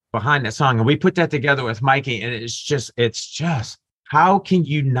behind that song. And we put that together with Mikey, and it's just, how can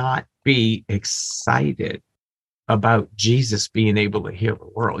you not be excited about Jesus being able to heal the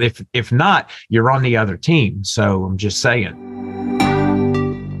world? If not, you're on the other team. So I'm just saying.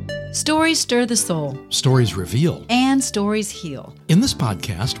 Stories stir the soul. Stories reveal. And stories heal. In this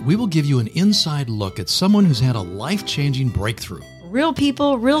podcast, we will give you an inside look at someone who's had a life-changing breakthrough. Real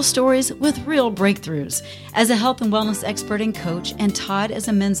people, real stories with real breakthroughs. As a health and wellness expert and coach, and Todd as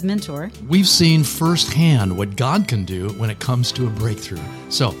a men's mentor, we've seen firsthand what God can do when it comes to a breakthrough.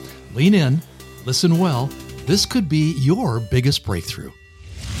 So lean in, listen well. This could be your biggest breakthrough.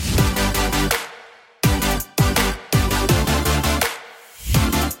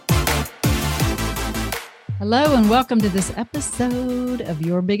 Hello and welcome to this episode of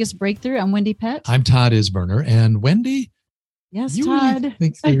Your Biggest Breakthrough. I'm Wendy Pett. I'm Todd Isberner. And Wendy? Yes, you Todd. Really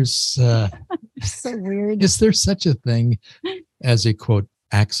think there's so weird. Is there such a thing as a quote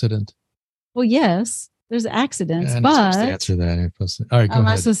accident? Well, yes, there's accidents, I'm but supposed to answer that. All right, go ahead. Am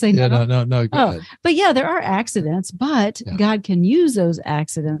I supposed to say no? No. Go ahead. But yeah, there are accidents, but God can use those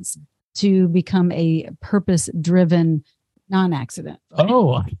accidents to become a purpose-driven non-accident.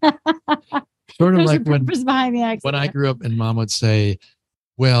 Oh, sort of There's like a purpose behind the accident. When I grew up, and Mom would say,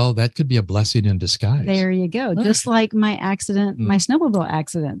 well, that could be a blessing in disguise. There you go. Just like my accident, my snowmobile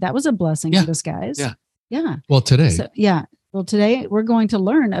accident. That was a blessing in disguise. Yeah. Well, today. Well, today we're going to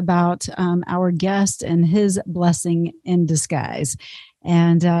learn about our guest and his blessing in disguise.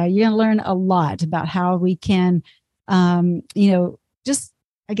 And you're going to learn a lot about how we can, just,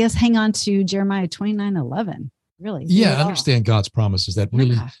 I guess, hang on to Jeremiah 29:11. Really. Understand God's promises that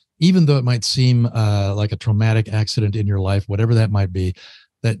really, even though it might seem like a traumatic accident in your life, whatever that might be,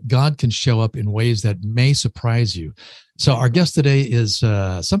 that God can show up in ways that may surprise you. So our guest today is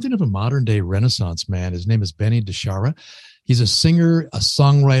something of a modern day Renaissance man. His name is Benny DiChiara. He's a singer, a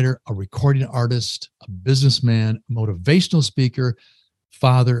songwriter, a recording artist, a businessman, motivational speaker,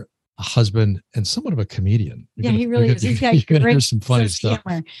 father, a husband, and somewhat of a comedian. He really is. He's got great some funny stuff.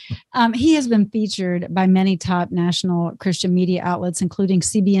 He has been featured by many top national Christian media outlets, including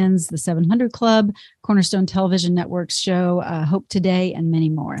CBN's The 700 Club, Cornerstone Television Network's show, Hope Today, and many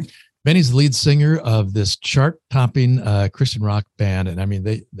more. Benny's the lead singer of this chart-topping Christian rock band, and I mean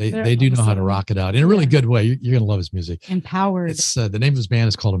they do know how to rock it out in a really good way. You're going to love his music. Empowered. It's the name of his band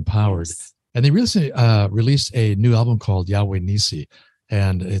is called Empowered, and they recently released a new album called Yahweh Nisi.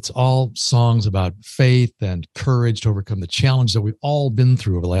 And it's all songs about faith and courage to overcome the challenge that we've all been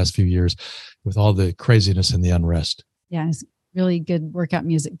through over the last few years with all the craziness and the unrest. Yeah, it's really good workout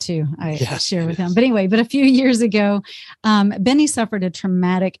music too. I share with him. But anyway, a few years ago, Benny suffered a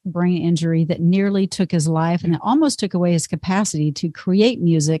traumatic brain injury that nearly took his life, and it almost took away his capacity to create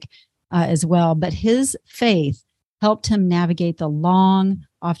music as well. But his faith helped him navigate the long,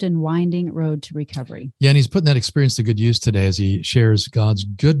 often winding road to recovery. Yeah, and he's putting that experience to good use today as he shares God's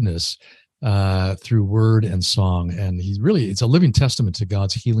goodness through word and song. And it's a living testament to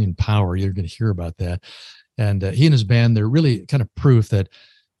God's healing power. You're going to hear about that. And he and his band, they're really kind of proof that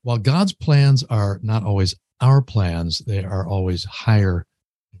while God's plans are not always our plans, they are always higher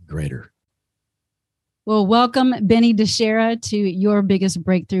and greater. Well, welcome, Benny DiChiara, to Your Biggest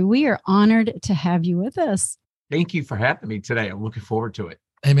Breakthrough. We are honored to have you with us. Thank you for having me today. I'm looking forward to it.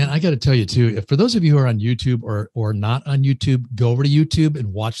 Hey, man, I got to tell you, too, if for those of you who are on YouTube or not on YouTube, go over to YouTube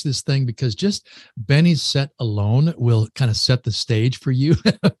and watch this thing, because just Benny's set alone will kind of set the stage for you,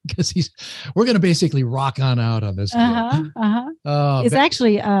 because we're going to basically rock on out on this. It's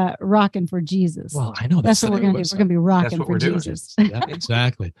actually rocking for Jesus. Well, I know that's what we're going to do. We're going to be rocking for Jesus. Yeah,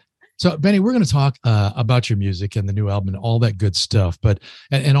 exactly. So, Benny, we're going to talk about your music and the new album and all that good stuff,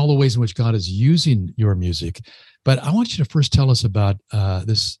 and all the ways in which God is using your music. But I want you to first tell us about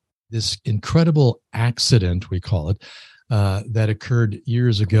this incredible accident, we call it, that occurred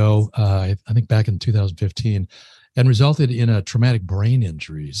years ago, I think back in 2015, and resulted in a traumatic brain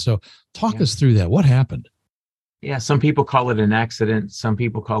injury. So talk us through that. What happened? Yeah, some people call it an accident. Some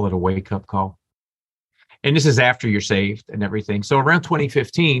people call it a wake-up call. And this is after you're saved and everything. So around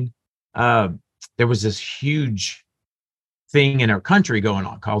 2015, there was this huge thing in our country going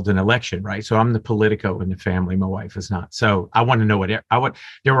on called an election, right? So I'm the politico in the family. My wife is not. So I want to know there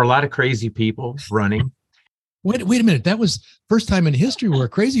were a lot of crazy people running. Wait a minute. That was first time in history where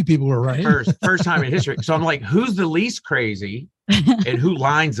crazy people were running. First time in history. So I'm like, who's the least crazy and who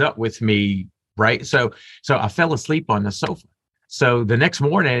lines up with me, right? So I fell asleep on the sofa. So the next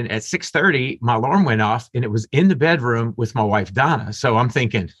morning at 6:30, my alarm went off, and it was in the bedroom with my wife, Donna. So I'm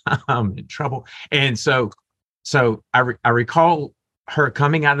thinking, I'm in trouble. And so I recall her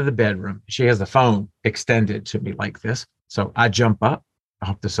coming out of the bedroom. She has the phone extended to me like this. So I jump up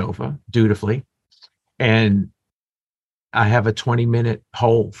off the sofa dutifully. And I have a 20-minute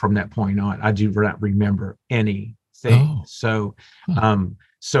hole from that point on. I do not remember anything. Oh. So,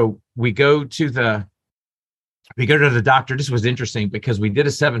 so we go to the doctor. This was interesting because we did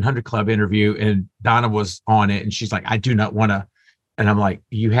a 700 Club interview and Donna was on it and she's like, I do not want to. And I'm like,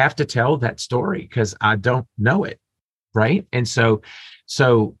 you have to tell that story because I don't know it. Right. And so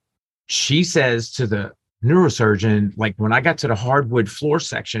she says to the neurosurgeon, like when I got to the hardwood floor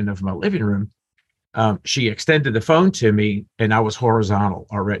section of my living room, she extended the phone to me and I was horizontal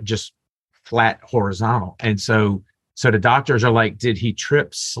already, just flat horizontal. And so the doctors are like, did he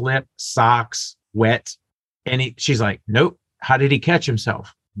trip, slip, socks, wet? And she's like, nope. How did he catch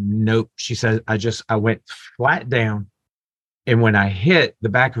himself? Nope. She says, I went flat down. And when I hit the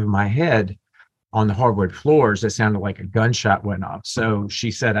back of my head on the hardwood floors, it sounded like a gunshot went off. So she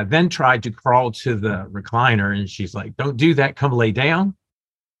said, I then tried to crawl to the recliner and she's like, don't do that. Come lay down.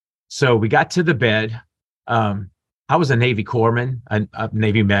 So we got to the bed. I was a Navy corpsman, a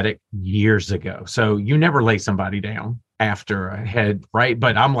Navy medic years ago. So you never lay somebody down after a head, right?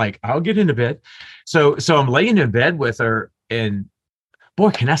 But I'm like, I'll get into bed. So I'm laying in bed with her. And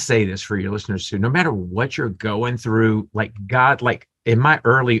boy, can I say this for your listeners too, no matter what you're going through, like God, like in my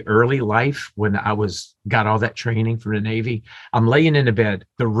early life, when I got all that training from the Navy, I'm laying in the bed,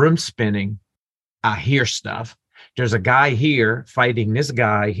 the room's spinning. I hear stuff. There's a guy here fighting this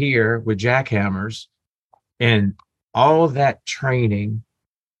guy here with jackhammers. And all that training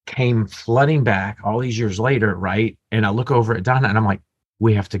came flooding back all these years later, right? And I look over at Donna and I'm like,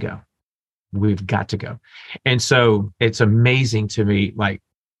 we have to go. We've got to go. And so it's amazing to me, like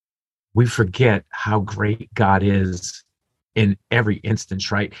we forget how great God is in every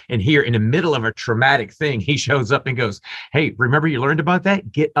instance, right? And here in the middle of a traumatic thing, he shows up and goes, hey, remember you learned about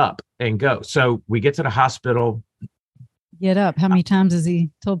that? Get up and go. So we get to the hospital. Get up. How many times has he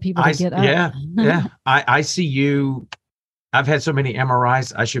told people to get up? Yeah. I see you. I've had so many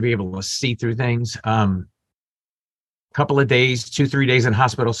MRIs. I should be able to see through things. Couple of days, 2-3 days in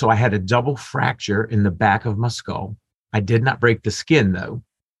hospital. So I had a double fracture in the back of my skull. I did not break the skin though.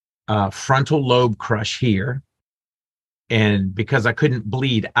 Frontal lobe crush here. And because I couldn't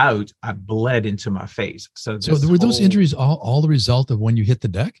bleed out, I bled into my face. So were those injuries all the result of when you hit the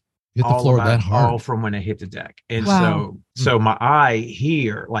deck? Hit the floor that hard? All from when I hit the deck. And wow. so my eye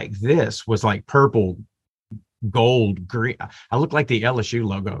here, like this, was like purple, gold, green. I look like the LSU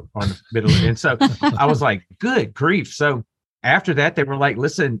logo on the middle. And so I was like, good grief. So after that, they were like,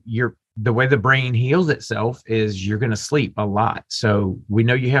 listen, the way the brain heals itself is you're going to sleep a lot. So we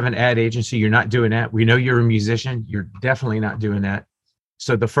know you have an ad agency. You're not doing that. We know you're a musician. You're definitely not doing that.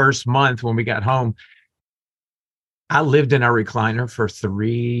 So the first month when we got home, I lived in our recliner for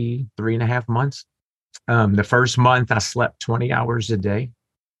 3.5 months. The first month I slept 20 hours a day.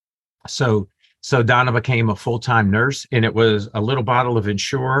 So Donna became a full-time nurse, and it was a little bottle of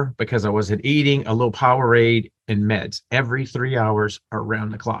Ensure because I wasn't eating, a little Powerade and meds every 3 hours around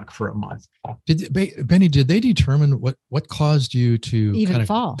the clock for a month. Benny, did they determine what caused you to even kind of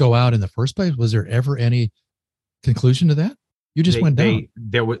fall? Go out in the first place? Was there ever any conclusion to that? You just went down.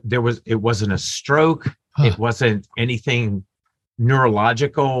 It wasn't a stroke. Huh. It wasn't anything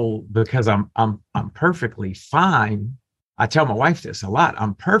neurological because I'm perfectly fine. I tell my wife this a lot.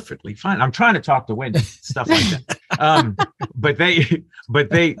 I'm perfectly fine. I'm trying to talk to Wendy, stuff like that.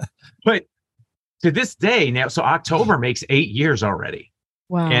 But to this day now, so October makes 8 years already.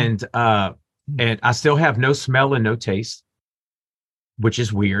 Wow. And I still have no smell and no taste, which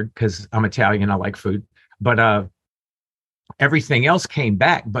is weird because I'm Italian. I like food, but everything else came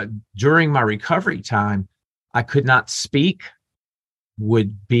back. But during my recovery time, I could not speak,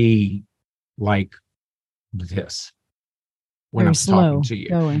 would be like this when very I'm slow talking to you.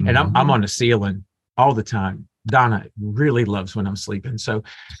 Going. And I'm on the ceiling all the time. Donna really loves when I'm sleeping. So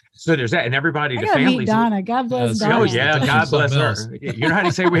there's that. And everybody, the family. Donna, God bless Donna. Oh yeah, God bless her. You know how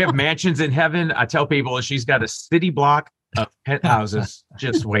to say we have mansions in heaven? I tell people she's got a city block of penthouses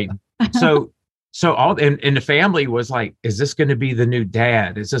just waiting. So all and the family was like, is this going to be the new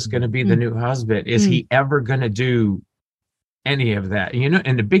dad? Is this going to be the new husband? Is he ever going to do any of that? You know,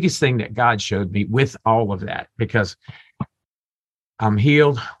 and the biggest thing that God showed me with all of that, because I'm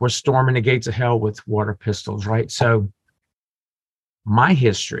healed, we're storming the gates of hell with water pistols, right? So my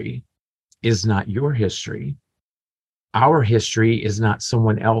history is not your history. Our history is not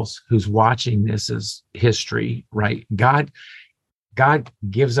someone else who's watching this as history, right? God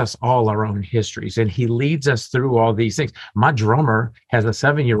gives us all our own histories, and he leads us through all these things. My drummer has a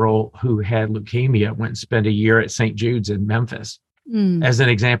 7-year-old who had leukemia, went and spent a year at St. Jude's in Memphis. As an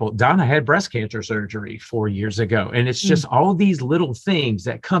example, Donna had breast cancer surgery 4 years ago. And it's just all these little things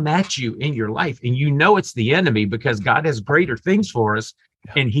that come at you in your life. And you know it's the enemy because God has greater things for us.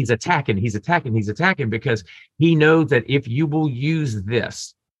 And he's attacking because he knows that if you will use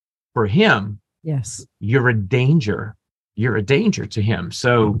this for him, yes, you're a danger. You're a danger to him.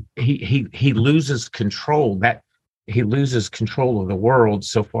 So he loses control. He loses control of the world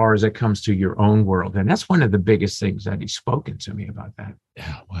so far as it comes to your own world. And that's one of the biggest things that he's spoken to me about that.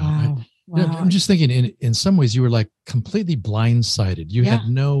 Yeah. Wow. I'm just thinking in some ways you were like completely blindsided. You had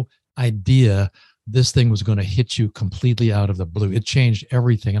no idea this thing was going to hit you completely out of the blue. It changed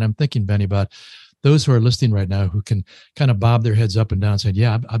everything. And I'm thinking, Benny, about those who are listening right now who can kind of bob their heads up and down and say,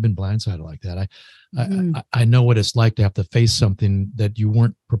 yeah, I've been blindsided like that. I know what it's like to have to face something that you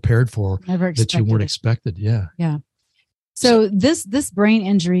weren't prepared for, that you weren't expected. Yeah. Yeah. So this brain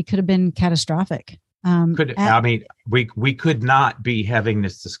injury could have been catastrophic. We could not be having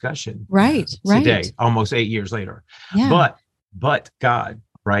this discussion today, almost 8 years later. Yeah. But God,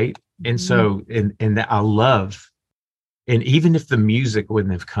 right? And so, and that I love, and even if the music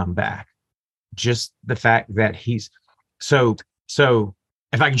wouldn't have come back, just the fact that he's so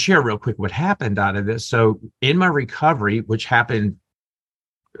if I can share real quick what happened out of this. So in my recovery, which happened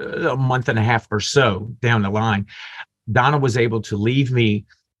a month and a half or so down the line, Donna was able to leave me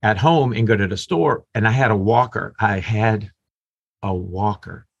at home and go to the store. And I had a walker. I had a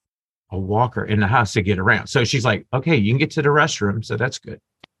walker in the house to get around. So she's like, okay, you can get to the restroom. So that's good.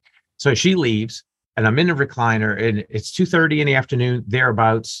 So she leaves and I'm in the recliner and it's 2:30 in the afternoon,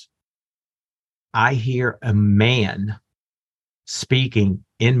 thereabouts. I hear a man speaking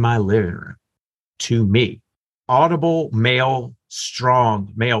in my living room to me, audible male,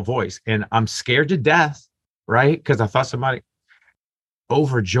 strong male voice. And I'm scared to death, right? Because I thought somebody,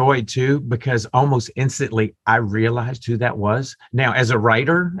 overjoyed too, because almost instantly I realized who that was. Now, as a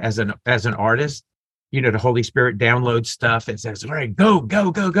writer, as an artist, the Holy Spirit downloads stuff and says, all right, go.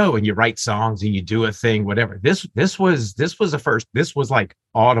 And you write songs and you do a thing, whatever. This was a first, this was like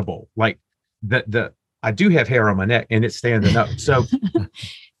audible, like I do have hair on my neck and it's standing up. So,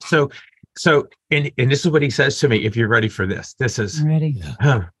 and this is what he says to me. If you're ready for this, I'm ready.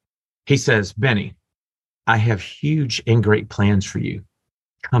 He says, Benny, I have huge and great plans for you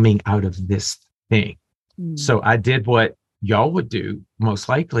coming out of this thing. So I did what y'all would do, most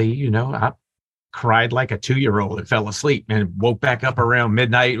likely, I cried like a 2-year-old and fell asleep and woke back up around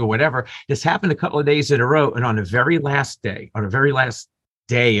midnight or whatever. This happened a couple of days in a row. And on the very last day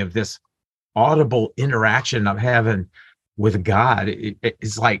of this audible interaction I'm having with God,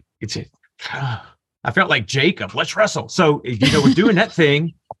 it's like, I felt like Jacob, let's wrestle. So, we're doing that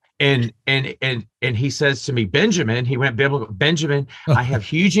thing. And he says to me, Benjamin, he went biblical, Benjamin, I have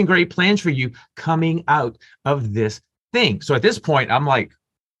huge and great plans for you coming out of this thing. So at this point, I'm like,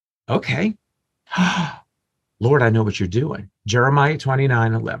 okay, Lord, I know what you're doing. Jeremiah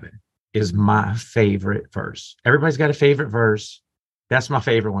 29:11 is my favorite verse. Everybody's got a favorite verse. That's my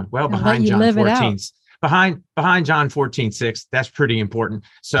favorite one. Well, behind John 14, behind John 14:6, that's pretty important.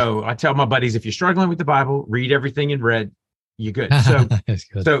 So I tell my buddies, if you're struggling with the Bible, read everything in red. You're good.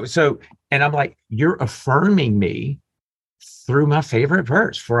 So, and I'm like, you're affirming me through my favorite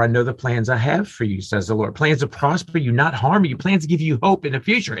verse. For I know the plans I have for you, says the Lord. Plans to prosper you, not harm you. Plans to give you hope in the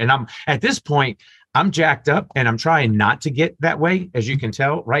future. And I'm at this point, I'm jacked up and I'm trying not to get that way, as you can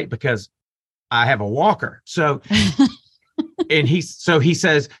tell, right? Because I have a walker. So, and he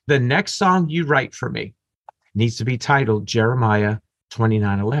says, the next song you write for me needs to be titled Jeremiah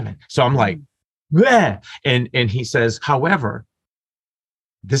 29:11. So I'm like, bleh. And he says, however,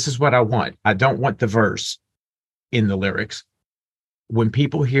 this is what I want. I don't want the verse in the lyrics. When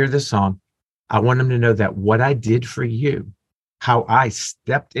people hear the song, I want them to know that what I did for you, how I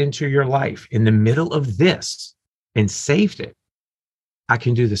stepped into your life in the middle of this and saved it, I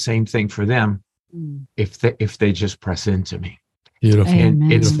can do the same thing for them if they just press into me. Beautiful.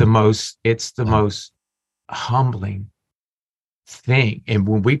 And it's the most humbling thing. And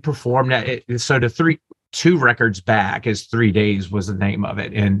when we performed that, so the 2 records back is 3 Days was the name of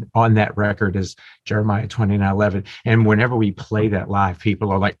it. And on that record is Jeremiah 29:11. And whenever we play that live,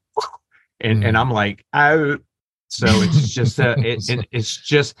 people are like, and I'm like, oh, so it's just, it's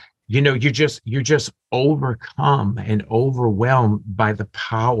just, you're just overcome and overwhelmed by the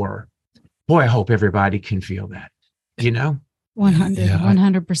power. Boy, I hope everybody can feel that, 100%.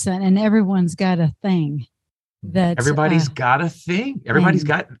 And everyone's got a thing. That everybody's got a thing. Everybody's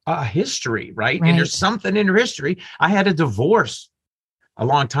got a history, right? And there's something in their history. I had a divorce a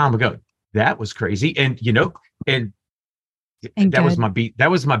long time ago. That was crazy. And that was my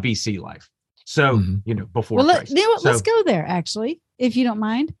BC life. So, before Christ. Let's go there, actually, if you don't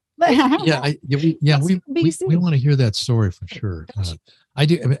mind. We want to hear that story for sure. I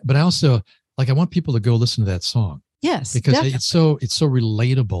do, but I also I want people to go listen to that song. Yes, because definitely. it's so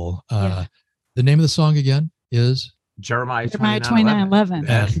relatable. The name of the song again is Jeremiah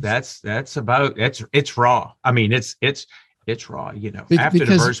 29:11. That's about it's raw. I mean, it's raw. After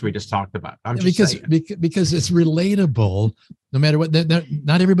the verse we just talked about. Because it's relatable. No matter what,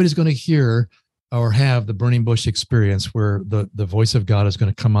 not everybody's going to hear or have the burning bush experience where the voice of God is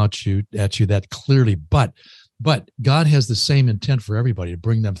going to come at you that clearly. But God has the same intent for everybody to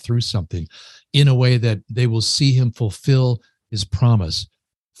bring them through something in a way that they will see him fulfill his promise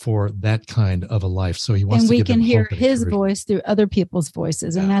for that kind of a life. So he wants to give them hope. And we can hear his voice through other people's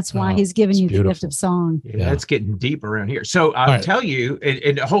voices. And that's why he's given you the gift of song. Yeah, that's getting deep around here. So I'll tell you,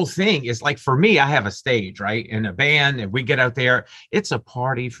 and the whole thing is like, for me, I have a stage, right? And a band, and we get out there. It's a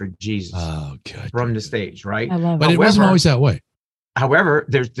party for Jesus from the stage, right? I love it. But it wasn't always that way. However,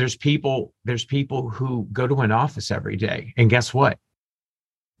 there's people who go to an office every day, and guess what?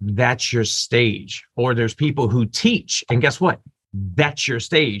 That's your stage. Or there's people who teach, and guess what? That's your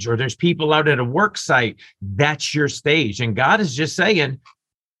stage. Or there's people out at a work site. That's your stage. And God is just saying,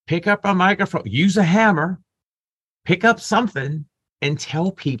 pick up a microphone, use a hammer, pick up something, and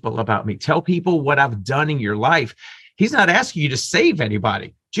tell people about me. Tell people what I've done in your life. He's not asking you to save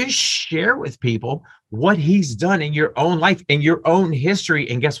anybody. Just share with people what he's done in your own life, in your own history.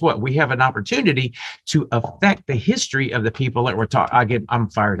 And guess what? We have an opportunity to affect the history of the people that we're talking. I'm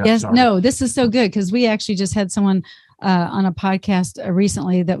fired up. Yes, no, this is so good, because we actually just had someone on a podcast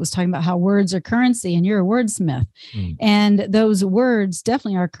recently that was talking about how words are currency, and you're a wordsmith. And those words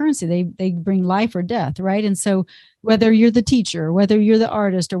definitely are currency. They bring life or death, right? And so whether you're the teacher, whether you're the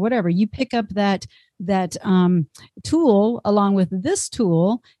artist or whatever, you pick up that tool along with this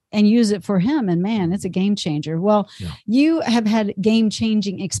tool and use it for him. And man, it's a game changer. Well, you have had game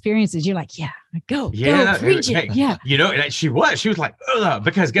changing experiences. You're like, go preach it. She was like, ugh,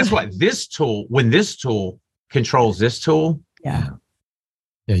 because guess what? When this tool controls this tool.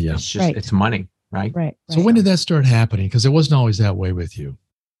 It's just, it's money. Right. So when did that start happening? Because it wasn't always that way with you.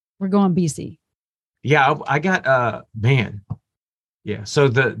 We're going BC. Yeah. I got, Yeah. So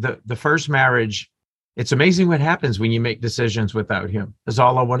the first marriage, it's amazing what happens when you make decisions without him, is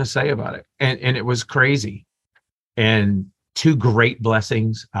all I want to say about it. And it was crazy. And two great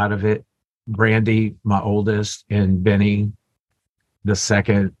blessings out of it. Brandy, my oldest, and Benny, the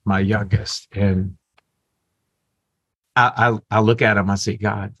second, my youngest. And I look at them, I see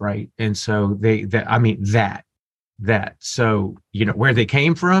God, right? And so that. So, where they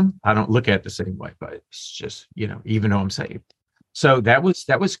came from, I don't look at it the same way, but it's just, even though I'm saved. So that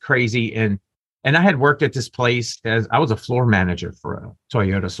was crazy. And I had worked at this place as I was a floor manager for a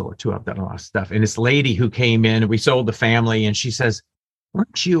Toyota store too. I've done a lot of stuff. And this lady who came in, and we sold the family, and she says,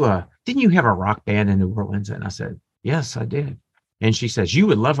 didn't you have a rock band in New Orleans? And I said, yes, I did. And she says, you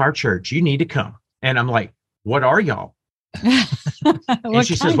would love our church. You need to come. And I'm like, what are y'all? And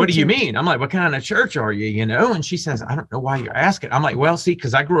she says, what do you mean? I'm like, what kind of church are you? And she says, I don't know why you're asking. I'm like, well, see,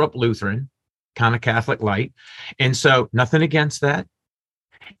 because I grew up Lutheran, kind of Catholic light. And so nothing against that.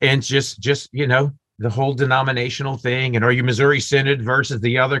 And just the whole denominational thing. And are you Missouri Synod versus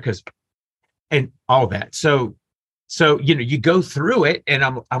the other? And all that. So you go through it, and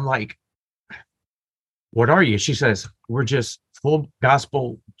I'm like, what are you? She says, we're just full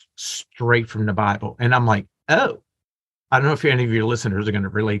gospel straight from the Bible. And I'm like, oh, I don't know if any of your listeners are going to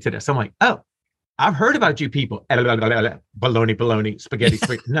relate to this. I'm like, oh, I've heard about you people. Baloney, spaghetti.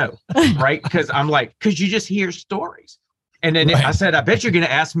 No, right? Because you just hear stories. And then I said, I bet you're going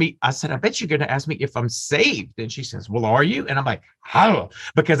to ask me. I if I'm saved. And she says, well, are you? And I'm like, how?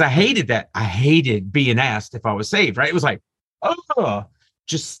 Because I hated that. I hated being asked if I was saved, right? It was like, oh,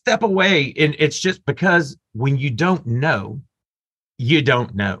 just step away. And it's just because when you don't know, you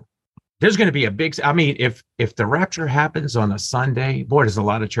don't know. There's going to be if the rapture happens on a Sunday, boy, there's a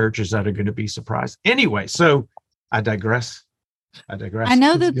lot of churches that are going to be surprised. Anyway, so I digress. I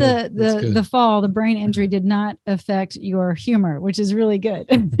know that the fall, the brain injury did not affect your humor, which is really good.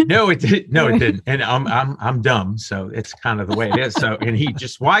 No, it didn't. No, it didn't. And I'm dumb, so it's kind of the way it is. So, and he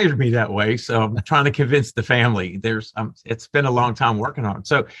just wired me that way. So I'm trying to convince the family. It's been a long time working on it.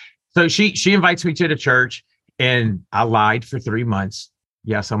 So she invites me to the church, and I lied for 3 months.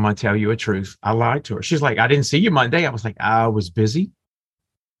 Yes, I'm going to tell you a truth. I lied to her. She's like, I didn't see you Monday. I was like, I was busy.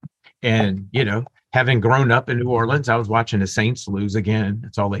 And, having grown up in New Orleans, I was watching the Saints lose again.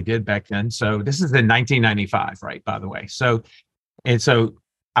 That's all they did back then. So this is in 1995, right, by the way. So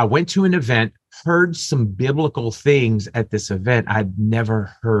I went to an event heard some biblical things at this event I'd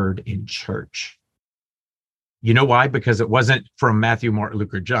never heard in church. You know why? Because it wasn't from Matthew, Mark,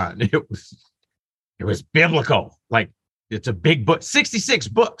 Luke, or John. It was biblical. Like, it's a big book, 66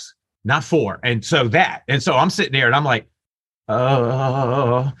 books, not 4. And so I'm sitting there and I'm like,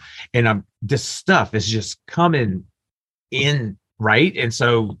 and this stuff is just coming in, right? And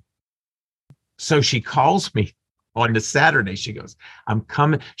so she calls me on the Saturday. She goes, I'm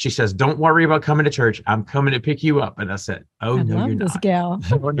coming. She says, don't worry about coming to church. I'm coming to pick you up. And I said, oh, I no, love you're this not. gal.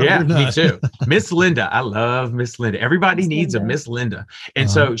 Oh, no, Yeah, you're me not. too. Miss Linda. I love Miss Linda. Everybody Miss needs Linda. a Miss Linda.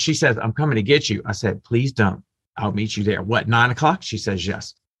 And so she says, I'm coming to get you. I said, please don't. I'll meet you there. What, 9 o'clock? She says,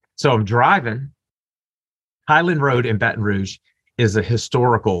 yes. So I'm driving. Highland Road in Baton Rouge is a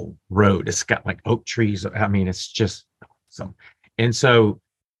historical road. It's got like oak trees. I mean, it's just awesome. And so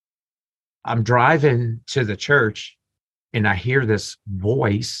I'm driving to the church and I hear this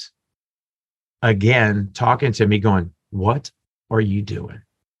voice again talking to me going, what are you doing?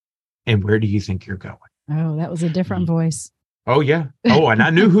 And where do you think you're going? Oh, that was a different voice. Oh, yeah. Oh, and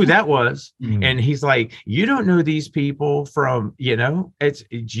I knew who that was. Mm. And he's like, you don't know these people from, it's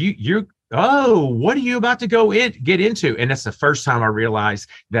you're, oh, what are you about to get into? And that's the first time I realized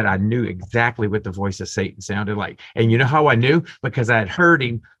that I knew exactly what the voice of Satan sounded like. And you know how I knew? Because I had heard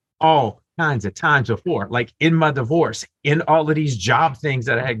him all kinds of times before, like in my divorce, in all of these job things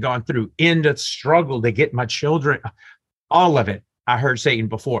that I had gone through, in the struggle to get my children, all of it. I heard Satan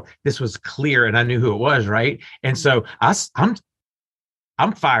before. This was clear and I knew who it was, right? And so I'm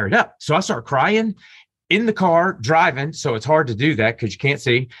fired up. So I start crying in the car driving. So it's hard to do that because you can't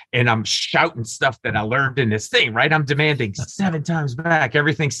see. And I'm shouting stuff that I learned in this thing, right? I'm demanding 7 times back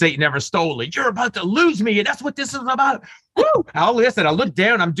everything Satan ever stole. And you're about to lose me. And that's what this is about. Woo! I'll listen. I look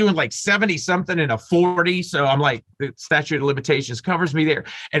down. I'm doing like 70 something and a 40. So I'm like, the statute of limitations covers me there.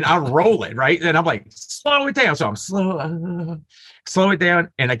 And I roll it, right? And I'm like, slow it down. So I'm slow it down.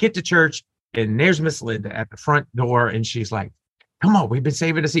 And I get to church and there's Miss Linda at the front door. And she's like, come on, we've been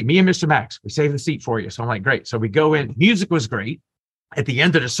saving a seat. Me and Mr. Max, we saved the seat for you. So I'm like, great. So we go in. Music was great. At the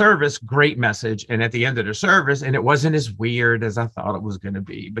end of the service, great message. And at the end of the service, and it wasn't as weird as I thought it was going to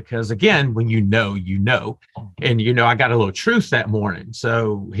be. Because again, when you know. And, I got a little truth that morning.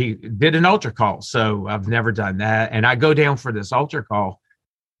 So he did an altar call. So I've never done that. And I go down for this altar call.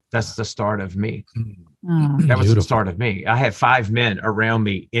 That's the start of me. That was the start of me. I had 5 men around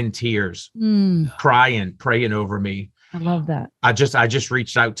me in tears, crying, praying over me. I love that. I just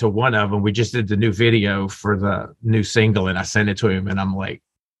reached out to one of them. We just did the new video for the new single and I sent it to him and I'm like,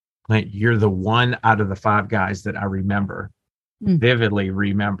 Clint, you're the one out of the 5 guys that I vividly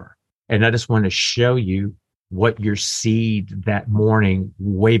remember. And I just want to show you what your seed that morning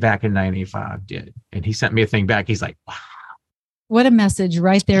way back in 95 did. And he sent me a thing back. He's like, wow. What a message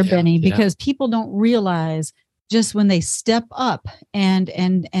right there, Benny, because people don't realize just when they step up and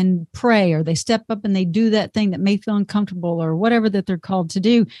pray, or they step up and they do that thing that may feel uncomfortable or whatever that they're called to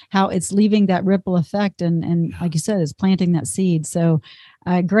do, how it's leaving that ripple effect. And like you said, it's planting that seed. So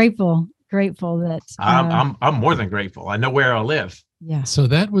grateful that I'm more than grateful. I know where I live. Yeah. So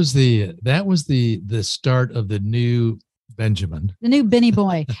that was the start of the new Benjamin. The new Benny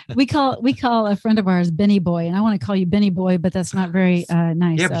Boy. We call a friend of ours Benny Boy, and I want to call you Benny Boy, but that's not very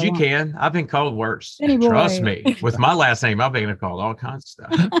nice. Yeah, but you can. I've been called worse. Benny Boy. Trust me. With my last name, I've been called all kinds of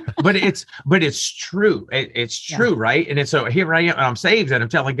stuff. but it's true. It's true, right? And so here I am, and I'm saved, and I'm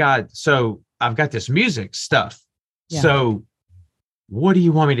telling God, so I've got this music stuff. Yeah. So what do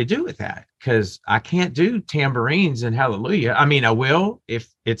you want me to do with that? Because I can't do tambourines and hallelujah. I mean, I will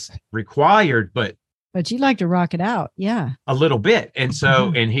if it's required, but you like to rock it out. Yeah. A little bit. And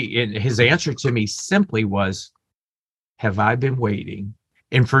so, and his answer to me simply was, have I been waiting?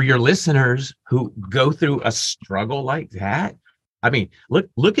 And for your listeners who go through a struggle like that, I mean,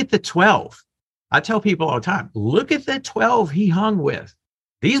 look at the 12. I tell people all the time, look at the 12 he hung with.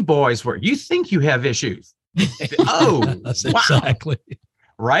 These boys you think you have issues. Oh, that's wow. Exactly.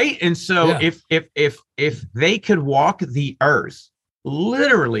 Right. And so if they could walk the earth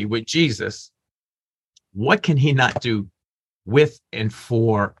literally with Jesus, what can he not do with and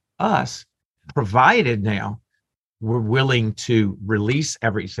for us, provided now we're willing to release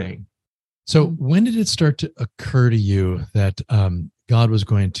everything? So when did it start to occur to you that God was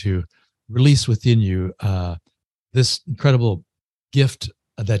going to release within you this incredible gift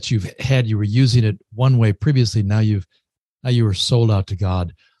that you've had? You were using it one way previously. Now you were sold out to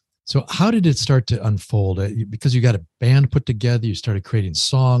God. So how did it start to unfold? Because you got a band put together, you started creating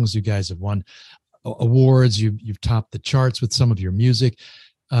songs. You guys have won awards. You've topped the charts with some of your music.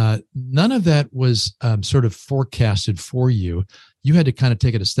 none of that was sort of forecasted for you. You had to kind of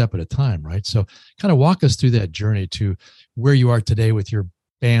take it a step at a time, right? So kind of walk us through that journey to where you are today with your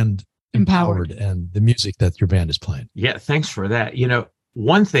band Empowered and the music that your band is playing. Yeah, thanks for that.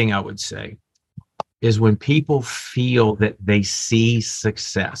 One thing I would say is when people feel that they see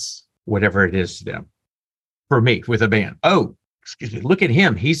success, whatever it is to them. For me, with a band, oh, excuse me, look at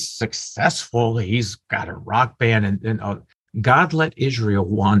him. He's successful. He's got a rock band. And God let Israel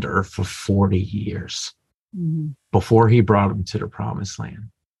wander for 40 years before he brought them to the promised land.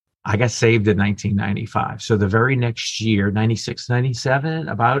 I got saved in 1995. So the very next year, 96, 97,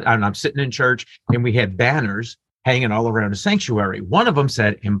 I'm sitting in church and we had banners hanging all around the sanctuary. One of them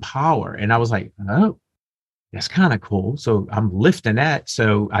said Empower. And I was like, oh, that's kind of cool. So I'm lifting that.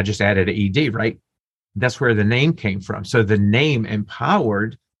 So I just added an ED, right? That's where the name came from. So the name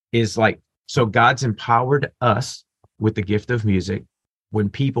Empowered is like, so God's empowered us with the gift of music. When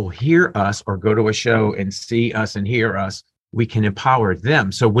people hear us or go to a show and see us and hear us, we can empower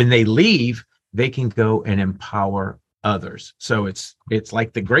them. So when they leave, they can go and empower others. So it's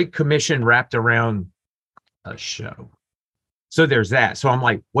like the Great Commission wrapped around a show. So there's that. So I'm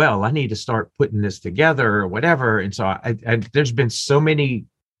like, well, I need to start putting this together or whatever. And so I there's been so many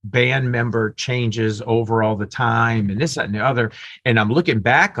band member changes over all the time and this, that, and the other. And I'm looking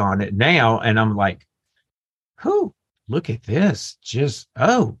back on it now and I'm like, look at this. Just,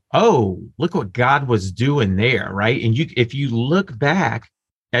 look what God was doing there. Right. And if you look back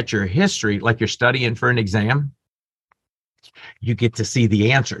at your history, like you're studying for an exam, you get to see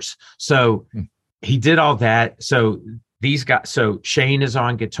the answers. So he did all that. So Shane is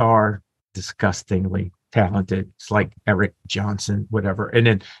on guitar, disgustingly talented. It's like Eric Johnson, whatever. And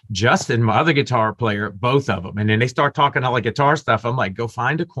then Justin, my other guitar player, both of them. And then they start talking all the guitar stuff. I'm like, go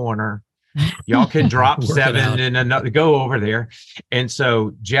find a corner. Y'all can drop 7 and another, go over there. And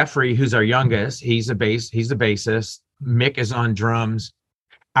so Jeffrey, who's our youngest, he's a bassist. Mick is on drums.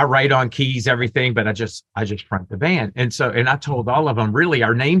 I write on keys, everything, but I just front the band. And I told all of them, really,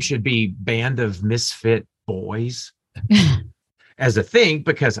 our name should be Band of Misfit Boys. As a thing,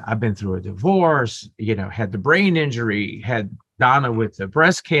 because I've been through a divorce, had the brain injury, had Donna with the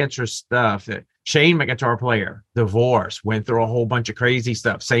breast cancer stuff, Shane, my guitar player, divorce, went through a whole bunch of crazy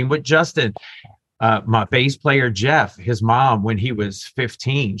stuff. Same with Justin, my bass player, Jeff, his mom, when he was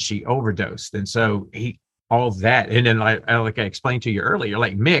 15, she overdosed. And so all that. And then like I explained to you earlier,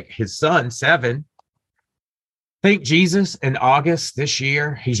 like Mick, his son, 7, thank Jesus, in August this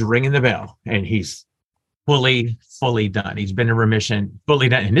year, he's ringing the bell and he's fully done. He's been in remission, fully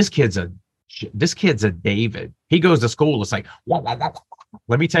done. And this kid's a David. He goes to school. It's like,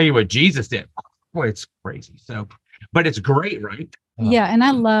 let me tell you what Jesus did. Boy, it's crazy. So, but it's great, right? Yeah. And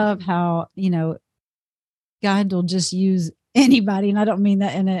I love how, God will just use anybody. And I don't mean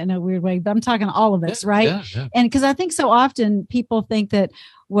that in a weird way, but I'm talking to all of us, right? Yeah. And because I think so often people think that,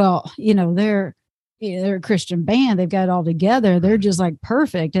 well, they're a Christian band. They've got it all together. They're just like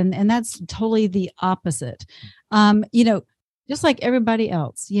perfect. And that's totally the opposite. Just like everybody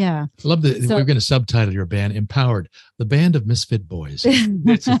else. Yeah. I love that. We're going to subtitle your band Empowered, the Band of Misfit Boys.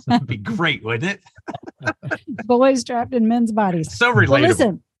 That'd be great, wouldn't it? Boys trapped in men's bodies. So relatable. Well,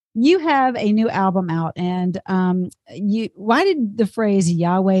 listen, you have a new album out, and why did the phrase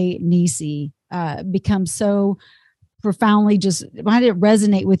Yahweh Nisi become so profoundly why did it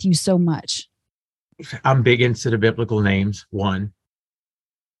resonate with you so much? I'm big into the biblical names. One,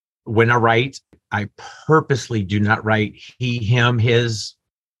 when I write, I purposely do not write he, him, his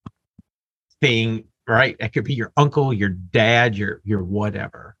thing, right? That could be your uncle, your dad, your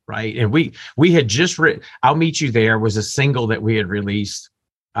whatever, right? And we had just written, I'll Meet You There was a single that we had released.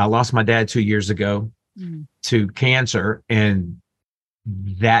 I lost my dad 2 years ago to cancer, and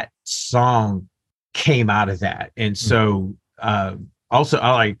that song came out of that. And so also,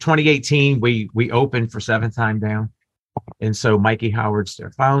 like 2018, we opened for Seventh Time Down. And so Mikey Howard's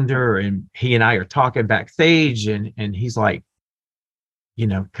their founder, and he and I are talking backstage, and he's like,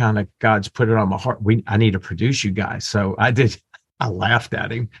 kind of God's put it on my heart. I need to produce you guys. So I laughed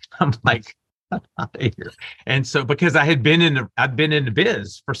at him. I'm like, I'm out of here. And so, because I've been in the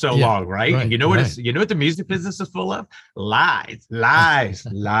biz for so long, right? And what the music business is full of? Lies.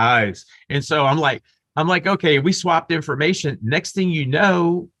 And so I'm like, okay, we swapped information. Next thing you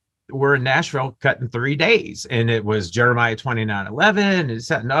know, we're in Nashville cutting 3 days, and it was Jeremiah 29:11 and this,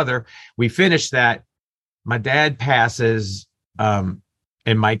 that, and other. We finished that. My dad passes, and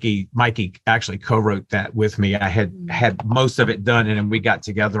Mikey actually co-wrote that with me. I had most of it done, and then we got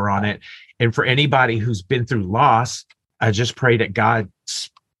together on it. And for anybody who's been through loss, I just pray that God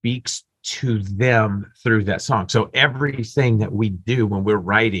speaks to them through that song. So everything that we do when we're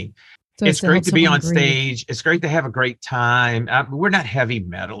writing, So it's great to be on grieve. stage. It's great to have a great time. We're not heavy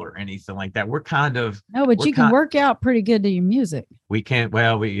metal or anything like that. We're kind of but you can work out pretty good to your music. We can't.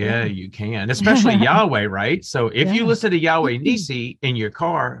 Well, you can, especially Yahweh, right? So if you listen to Yahweh Nisi in your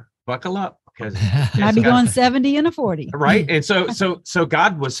car, buckle up because I'd be going 70 and a 40, right? And so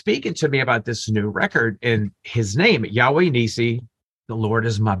God was speaking to me about this new record, and His name Yahweh Nisi, the Lord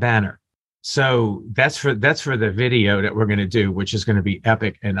is my banner. So that's for the video that we're going to do, which is going to be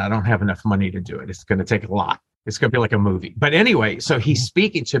epic. And I don't have enough money to do it. It's going to take a lot. It's going to be like a movie. But anyway, so He's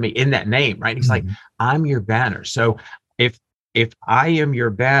speaking to me in that name, right? He's like, I'm your banner. So if I am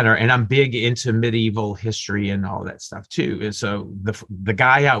your banner, and I'm big into medieval history and all that stuff too. And so the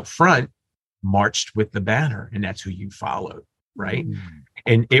guy out front marched with the banner, and that's who you followed, right?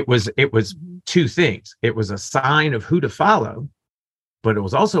 And it was two things. It was a sign of who to follow, but it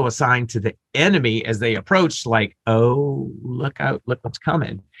was also a sign to the enemy as they approached, like, oh, look out, look what's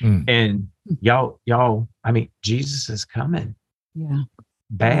coming. And y'all, I mean, Jesus is coming. Yeah.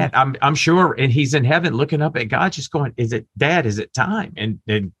 Bad. I'm sure. And He's in heaven looking up at God, just going, is it, Dad, is it time?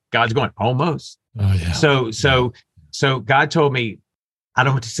 And God's going, almost. Oh, yeah. So God told me, I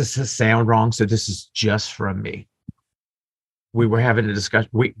don't want this to sound wrong. So this is just from me. We were having a discussion.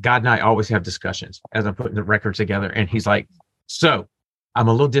 God and I always have discussions as I'm putting the record together. And He's like, so I'm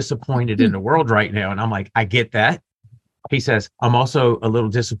a little disappointed in the world right now. And I'm like, I get that. He says, I'm also a little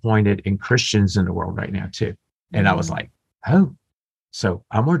disappointed in Christians in the world right now too. And I was like, oh, so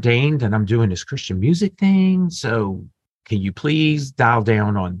I'm ordained and I'm doing this Christian music thing. So can you please dial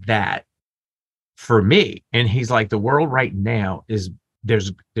down on that for me? And He's like, the world right now is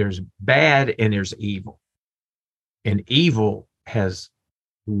there's bad and there's evil. And evil has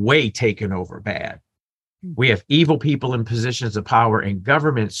way taken over bad. We have evil people in positions of power in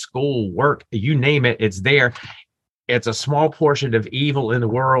government, school, work, you name it, it's there. It's a small portion of evil in the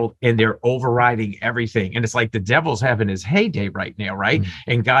world, and they're overriding everything. And it's like the devil's having his heyday right now, right?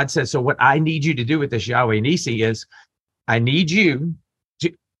 And God says, so what I need you to do with this Yahweh Nisi is, I need you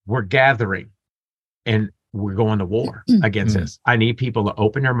to, we're gathering and we're going to war against this. I need people to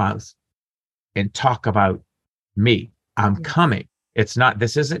open their mouths and talk about me. I'm coming. It's not,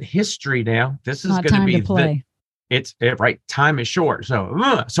 this isn't history now. This is going to be play. Right. Time is short. So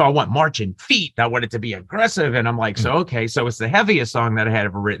I want marching feet. I want it to be aggressive. And I'm like, so, okay. So it's the heaviest song that I had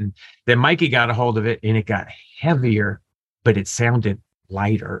ever written. Then Mikey got a hold of it and it got heavier, but it sounded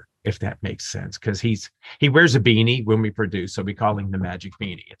lighter, if that makes sense. Cause he wears a beanie when we produce. So we call him the Magic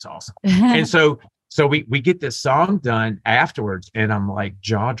Beanie. It's awesome. And so we get this song done afterwards, and I'm like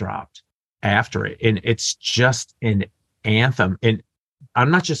jaw dropped after it. And it's just an anthem. And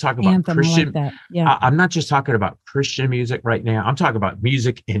I'm not just talking about Christian. Like I'm not just talking about Christian music right now. I'm talking about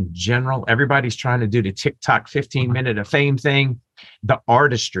music in general. Everybody's trying to do the TikTok 15-minute of fame thing. The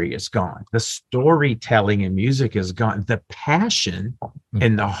artistry is gone. The storytelling in music is gone. The passion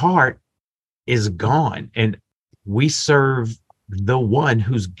and the heart is gone. And we serve the one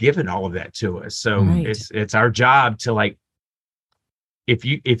who's given all of that to us. So it's our job to, like, if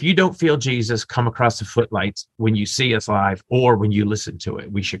you don't feel Jesus come across the footlights when you see us live or when you listen to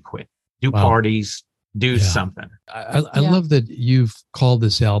it, we should quit. Do parties, do something. I love that you've called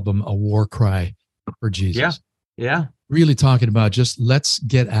this album a war cry for Jesus. Yeah. Really talking about just let's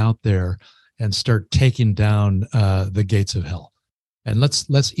get out there and start taking down the gates of hell. And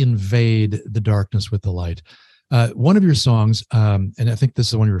let's invade the darkness with the light. One of your songs, and I think this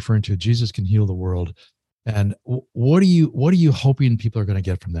is the one you're referring to, Jesus Can Heal the World. And what are you hoping people are going to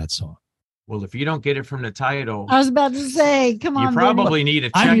get from that song? Well, if you don't get it from the title, I was about to say, come on, you probably need a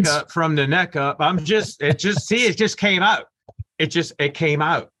checkup from the neck up. It just came out. It came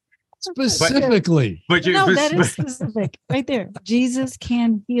out specifically. But that is specific right there. Jesus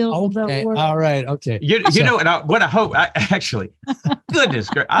can heal the world. All right. Okay. You know, and what I hope,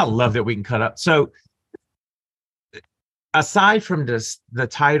 goodness, I love that we can cut up. So, aside from the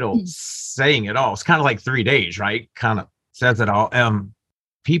title saying it all, it's kind of like 3 days, right? Kind of says it all.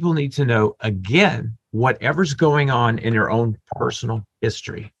 People need to know, again, whatever's going on in their own personal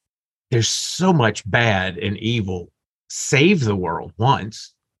history, there's so much bad and evil. Save the world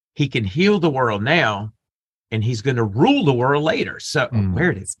once. He can heal the world now, and he's going to rule the world later. So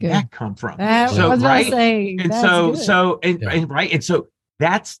where did that come from? And so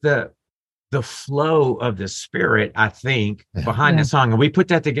that's the flow of the Spirit, I think, behind the song. And we put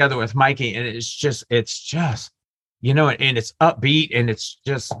that together with Mikey, and it's just, you know, and it's upbeat, and it's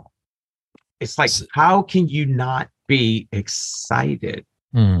like, how can you not be excited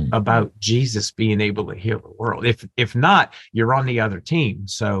about Jesus being able to heal the world. If not, you're on the other team.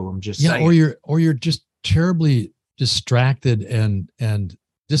 So I'm just saying. Or you're just terribly distracted and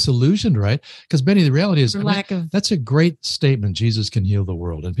disillusioned, right? Because Benny, the reality is, that's a great statement. Jesus can heal the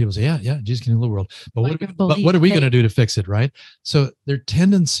world, and people say, yeah, Jesus can heal the world. But what are we going to do to fix it, right? So the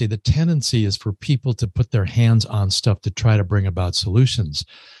tendency is for people to put their hands on stuff to try to bring about solutions.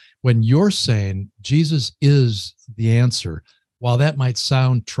 When you're saying Jesus is the answer, while that might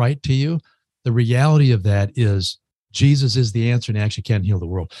sound trite to you, the reality of that is Jesus is the answer and he actually can heal the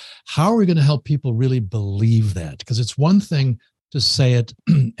world. How are we going to help people really believe that? Because it's one thing to say it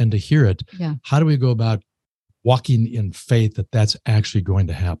and to hear it. Yeah. How do we go about walking in faith that that's actually going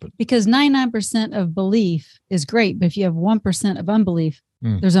to happen? Because 99% of belief is great, but if you have 1% of unbelief,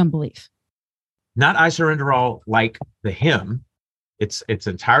 there's unbelief. Not I Surrender All like the hymn. It's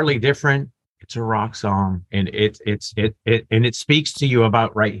entirely different. It's a rock song, and it speaks to you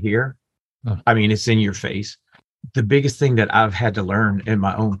about right here. I mean, it's in your face. The biggest thing that I've had to learn in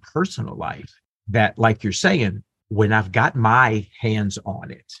my own personal life, that, like you're saying, when I've got my hands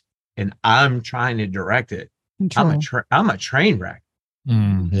on it and I'm trying to direct it, I'm a train wreck.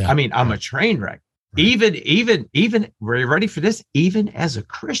 I mean, I'm a train wreck. Right. Even, are you ready for this? Even as a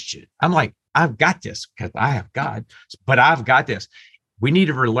Christian, I'm like, I've got this because I have God, but I've got this. We need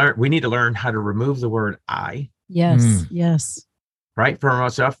to learn how to remove the word I. Yes. Yes. Right. For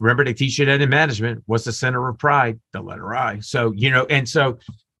myself. Remember, they teach you that in management. What's the center of pride? The letter I. So, and so.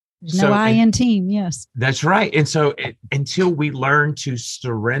 There's no I in team. Yes. That's right. And so until we learn to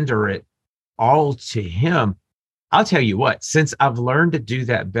surrender it all to him, I'll tell you what, since I've learned to do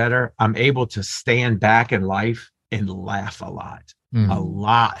that better, I'm able to stand back in life and laugh a lot,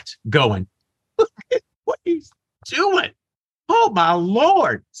 going, look at what he's doing. Oh my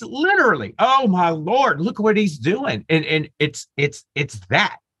Lord. It's literally, oh my Lord, look what he's doing. And it's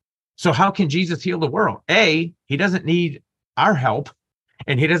that. So how can Jesus heal the world? He doesn't need our help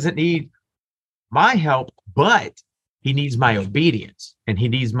and he doesn't need my help, but he needs my obedience and he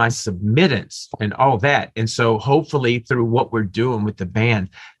needs my submittance and all that. And so hopefully through what we're doing with the band,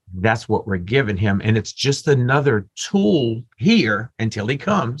 that's what we're giving him. And it's just another tool here until he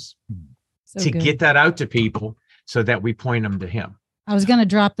comes get that out to people, so that we point them to him. I was going to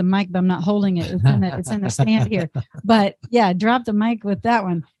drop the mic, but I'm not holding it. It's in the stand here. But yeah, drop the mic with that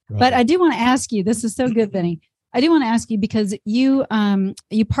one. Right. But I do want to ask you, this is so good, Benny. I do want to ask you, because you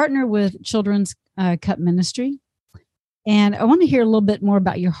partner with Children's Cup Ministry. And I want to hear a little bit more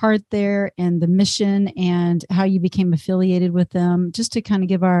about your heart there and the mission and how you became affiliated with them, just to kind of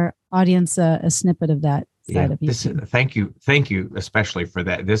give our audience a snippet of that side of you. Thank you, especially for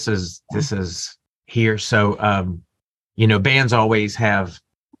that. This is here. So, bands always have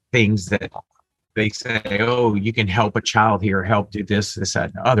things that they say, oh, you can help a child here, help do this, that,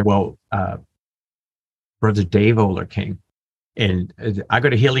 and the other. Well, Brother Dave Oler came, and I go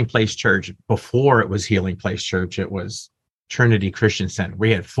to Healing Place Church. Before it was Healing Place Church, it was Trinity Christian Center.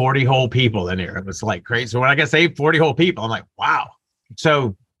 We had 40 whole people in there. It was like crazy. So when I got saved, 40 whole people, I'm like, wow.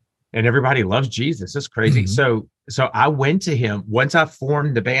 So, and everybody loves Jesus. It's crazy. Mm-hmm. So I went to him once I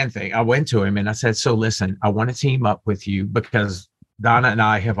formed the band thing. I went to him and I said, so listen, I want to team up with you because Donna and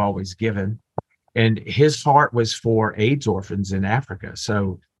I have always given, and his heart was for AIDS orphans in Africa.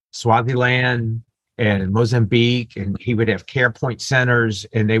 So Swaziland and Mozambique, and he would have care point centers,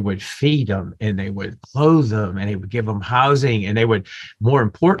 and they would feed them and they would clothe them and they would give them housing, and they would, more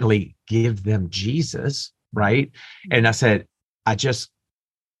importantly, give them Jesus. Right. And I said,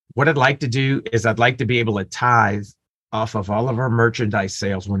 what I'd like to do is I'd like to be able to tithe off of all of our merchandise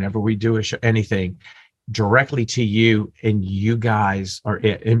sales whenever we do anything directly to you, and you guys are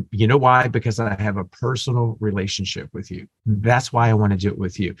it. And you know why? Because I have a personal relationship with you. That's why I want to do it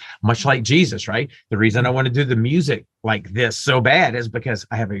with you. Much like Jesus, right? The reason I want to do the music like this so bad is because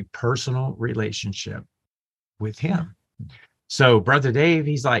I have a personal relationship with him. So Brother Dave,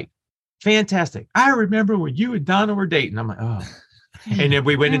 he's like, fantastic. I remember when you and Donna were dating. I'm like, oh. And then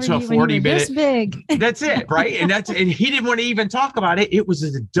we went into a 40-minute. Big. That's it, right? And he didn't want to even talk about it. It was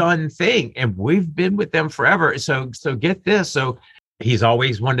a done thing, and we've been with them forever. So get this. So he's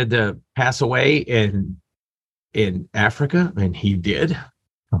always wanted to pass away in Africa, and he did.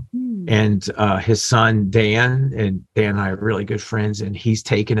 And his son Dan and I are really good friends, and he's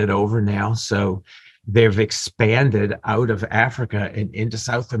taken it over now. So they've expanded out of Africa and into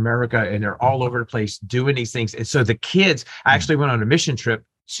South America, and they're all over the place doing these things. And so the kids, I actually went on a mission trip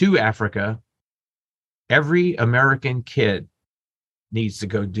to Africa. Every American kid needs to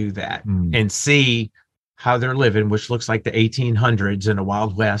go do that and see how they're living, which looks like the 1800s in the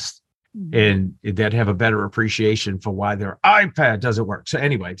Wild West. and they'd have a better appreciation for why their iPad doesn't work. So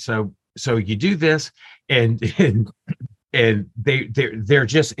anyway, so you do this, and they're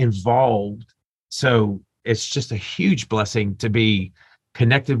just involved. So it's just a huge blessing to be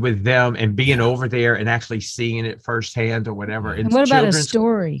connected with them and being over there and actually seeing it firsthand or whatever. And what about a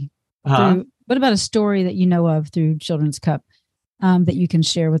story? What about a story that you know of through Children's Cup that you can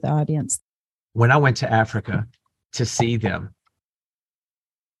share with the audience? When I went to Africa to see them,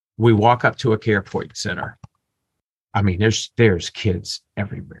 we walk up to a care point center. I mean, there's kids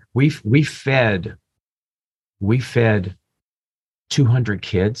everywhere. We fed 200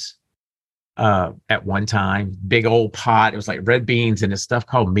 kids at one time. Big old pot. It was like red beans and this stuff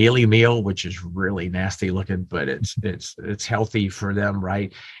called mealy meal, which is really nasty looking, but it's healthy for them,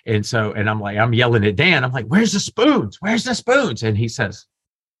 right? And I'm yelling at Dan. I'm like, "Where's the spoons? Where's the spoons?" And he says,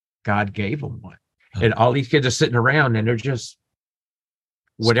 "God gave them one." And all these kids are sitting around and they're just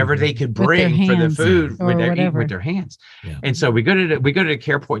whatever they could bring for the food when they're eating with their hands. Yeah. And so we go to the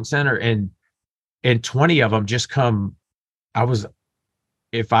care point center, and 20 of them just come.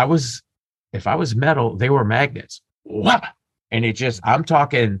 If I was metal, they were magnets. And I'm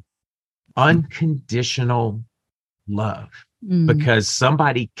talking unconditional love because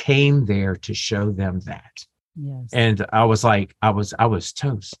somebody came there to show them that. Yes. And I was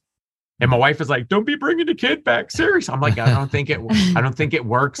toast. And my wife was like, "Don't be bringing the kid back. Serious." I'm like, I don't think it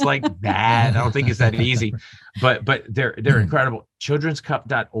works like that. I don't think it's that easy, but they're incredible.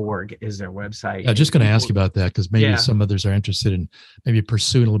 Childrenscup.org is their website. I'm just going to ask you about that because maybe some others are interested in maybe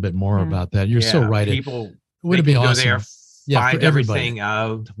pursuing a little bit more about that. You're so right. People would it be awesome? There, find everything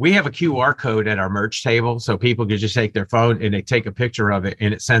out. We have a QR code at our merch table, so people can just take their phone and they take a picture of it,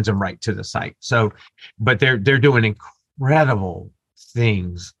 and it sends them right to the site. So, but they're doing incredible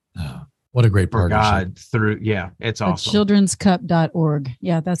things. Oh, what a great for partnership. God it's awesome. Childrenscup.org.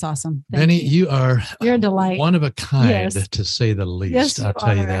 Yeah, that's awesome. Benny, you're a delight. One of a kind, to say the least. Yes, I'll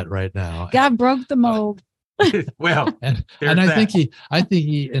tell you that right now. God broke the mold. Well, and I think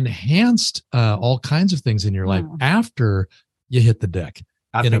he enhanced all kinds of things in your life after you hit the deck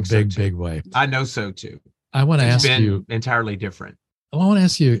in a big way. I know so too. I want to ask you entirely different. I want to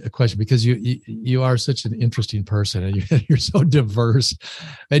ask you a question because you are such an interesting person and you're so diverse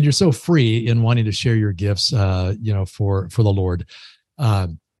and you're so free in wanting to share your gifts, for the Lord.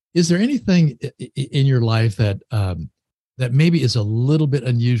 Is there anything in your life that maybe is a little bit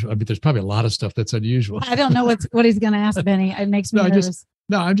unusual? I mean, there's probably a lot of stuff that's unusual. I don't know what he's going to ask, Benny. It makes me nervous.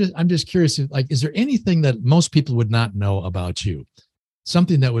 I'm just curious. Like, is there anything that most people would not know about you?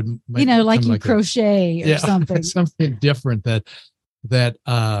 Something that would, like you crochet or something, something different that just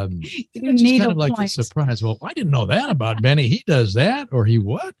kind of like a surprise. Well, I didn't know that about Benny. He does that, or he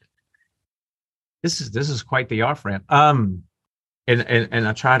what? This is quite the off ramp. And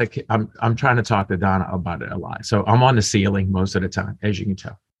I'm trying to talk to Donna about it a lot. So I'm on the ceiling most of the time, as you can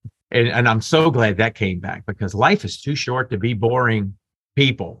tell. And I'm so glad that came back because life is too short to be boring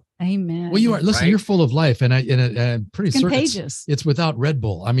people. Amen. Well, you are. Listen, you're full of life, and I'm pretty contagious. Certain it's without Red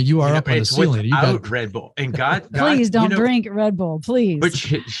Bull. I mean, you are up on the ceiling. You got Red Bull, and God, please don't drink Red Bull, please.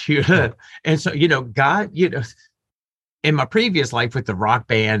 But and so God, in my previous life with the rock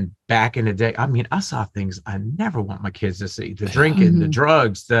band back in the day, I mean, I saw things I never want my kids to see: the drinking, the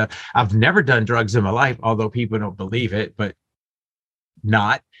drugs. I've never done drugs in my life, although people don't believe it, but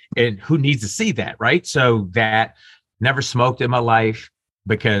not. And who needs to see that, right? So that never smoked in my life.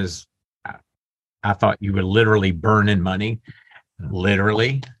 Because I thought you were literally burning money,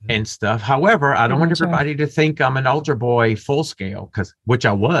 and stuff. However, I don't want everybody to think I'm an altar boy full scale, which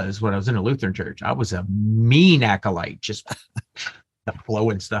I was when I was in a Lutheran church. I was a mean acolyte, just the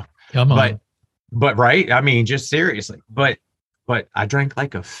flow and stuff. Come on. But right, I mean, just seriously. But I drank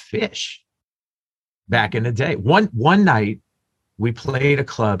like a fish back in the day. One night. We played a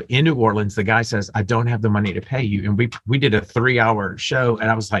club in New Orleans. The guy says, "I don't have the money to pay you." And we did a 3-hour show. And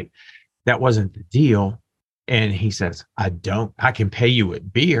I was like, that wasn't the deal. And he says, I can pay you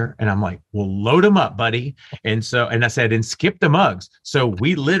with beer. And I'm like, well, load them up, buddy. And I said, and skip the mugs. So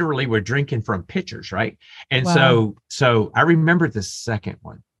we literally were drinking from pitchers. Right. And so I remember the second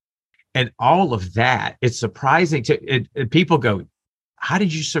one and all of that. It's surprising people go, how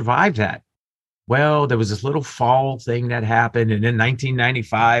did you survive that? Well, there was this little fall thing that happened, and then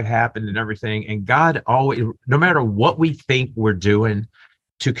 1995 happened and everything. And God always, no matter what we think we're doing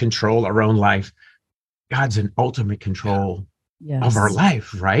to control our own life, God's in ultimate control of our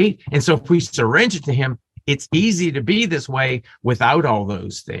life, right? And so if we surrender to him, it's easy to be this way without all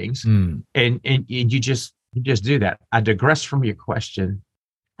those things. And you just do that. I digress from your question.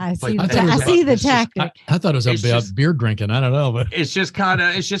 I see. But I see the tactic. I thought it was about beer drinking. I don't know, but it's just kind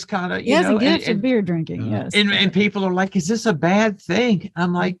of. He has a gift of beer drinking. Yes. And people are like, "Is this a bad thing?"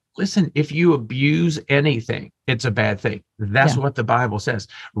 I'm like, "Listen, if you abuse anything, it's a bad thing. That's what the Bible says.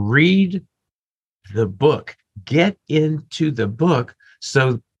 Read the book. Get into the book.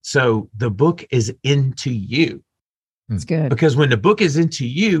 So the book is into you. It's good. Because when the book is into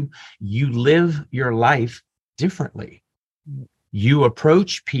you, you live your life differently. You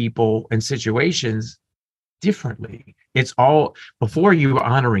approach people and situations differently. It's all before you were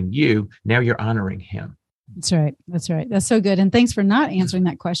honoring you. Now you're honoring him. That's right. That's right. That's so good. And thanks for not answering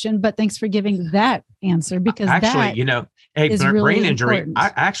that question, but thanks for giving that answer because actually, hey, is brain really injury. important.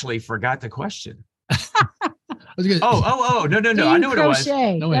 I actually forgot the question. no. I know what it was.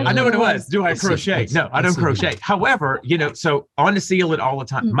 I know what it was. Do I crochet? No, I don't crochet. However, so on the ceiling all the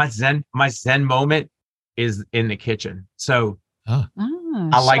time. My Zen moment is in the kitchen. So I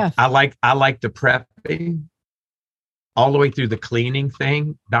like the prepping all the way through the cleaning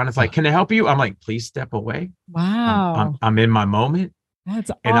thing. Donna's like, "Can I help you?" I'm like, "Please step away." Wow. I'm in my moment.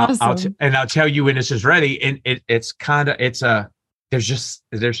 That's and awesome. I'll tell you when this is ready. And there's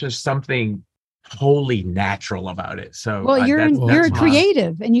just something wholly natural about it. So you're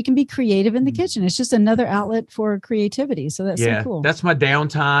creative and you can be creative in the kitchen. It's just another outlet for creativity. So that's so cool. That's my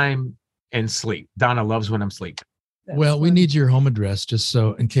downtime and sleep. Donna loves when I'm sleeping. We need your home address just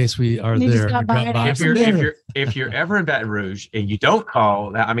so in case we are there. If you're ever in Baton Rouge and you don't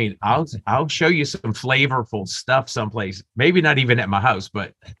call, I mean, I'll show you some flavorful stuff someplace. Maybe not even at my house,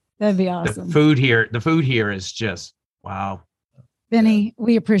 but that'd be awesome. The food here is just wow. Benny,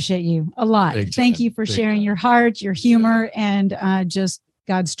 we appreciate you a lot. Thank you for sharing your heart, your humor, and just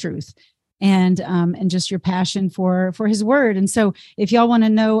God's truth. And just your passion for his word. And so if y'all want to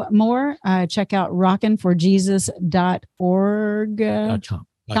know more, check out rockinforjesus.org.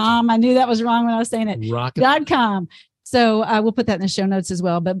 .com. I knew that was wrong when I was saying it. .com. So we'll put that in the show notes as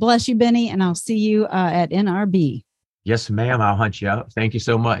well. But bless you, Benny, and I'll see you at NRB. Yes, ma'am. I'll hunt you up. Thank you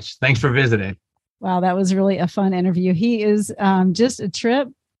so much. Thanks for visiting. Wow, that was really a fun interview. He is just a trip.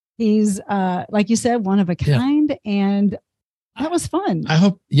 He's, like you said, one of a kind. And that was fun. I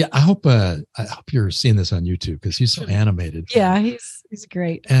hope you're seeing this on YouTube because he's so animated. Yeah, he's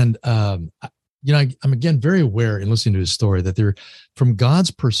great. And I'm again very aware in listening to his story that from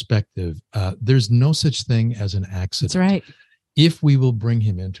God's perspective, there's no such thing as an accident. That's right. If we will bring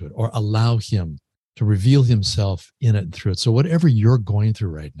him into it or allow him to reveal himself in it and through it. So whatever you're going through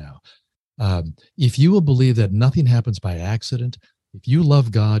right now, if you will believe that nothing happens by accident, if you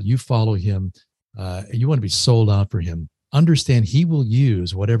love God, you follow him, you want to be sold out for him, understand he will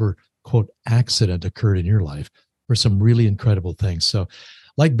use whatever, quote, accident occurred in your life for some really incredible things. So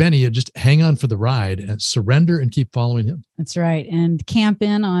like Benny, you just hang on for the ride and surrender and keep following him. That's right. And camp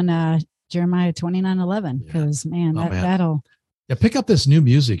in on Jeremiah 29:11 because, that'll. Yeah, pick up this new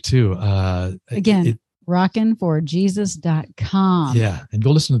music too. Again, rockinforjesus.com. Yeah, and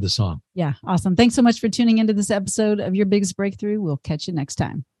go listen to the song. Yeah, awesome. Thanks so much for tuning into this episode of Your Biggest Breakthrough. We'll catch you next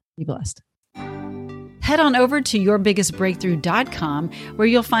time. Be blessed. Head on over to yourbiggestbreakthrough.com where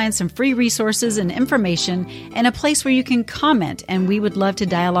you'll find some free resources and information and a place where you can comment, and we would love to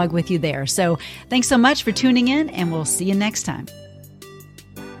dialogue with you there. So thanks so much for tuning in, and we'll see you next time.